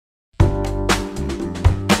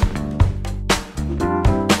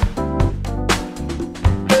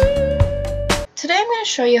Today I'm going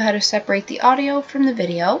to show you how to separate the audio from the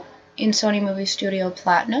video in Sony Movie Studio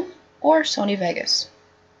Platinum or Sony Vegas.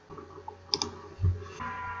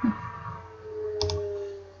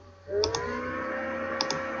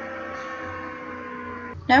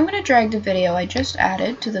 Now I'm going to drag the video I just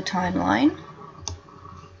added to the timeline.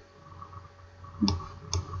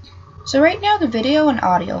 So right now the video and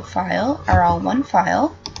audio file are all one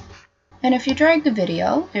file. And if you drag the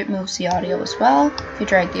video, it moves the audio as well. If you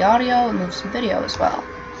drag the audio, it moves the video as well.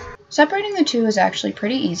 Separating the two is actually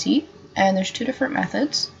pretty easy, and there's two different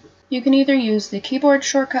methods. You can either use the keyboard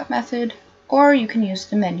shortcut method, or you can use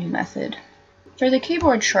the menu method. For the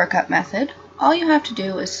keyboard shortcut method, all you have to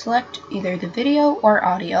do is select either the video or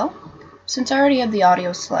audio. Since I already have the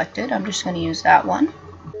audio selected, I'm just going to use that one.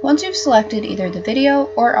 Once you've selected either the video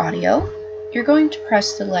or audio, you're going to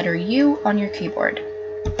press the letter U on your keyboard.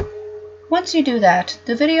 Once you do that,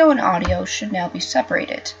 the video and audio should now be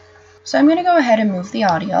separated. So I'm going to go ahead and move the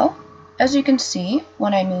audio. As you can see,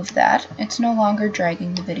 when I move that, it's no longer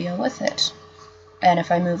dragging the video with it. And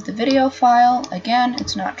if I move the video file, again,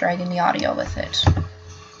 it's not dragging the audio with it.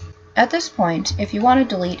 At this point, if you want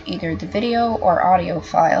to delete either the video or audio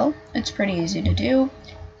file, it's pretty easy to do.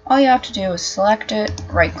 All you have to do is select it,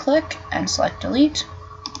 right-click, and select delete,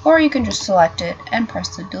 or you can just select it and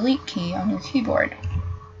press the delete key on your keyboard.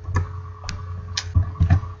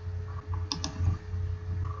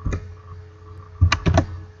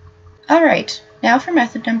 Alright, now for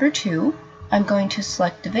method number 2, I'm going to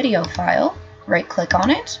select the video file, right-click on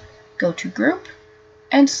it, go to Group,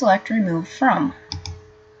 and select Remove From.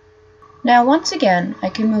 Now once again, I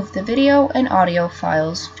can move the video and audio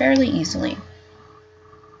files fairly easily.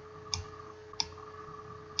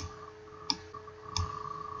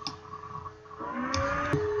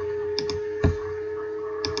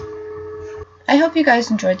 I hope you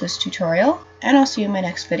guys enjoyed this tutorial, and I'll see you in my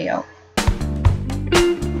next video.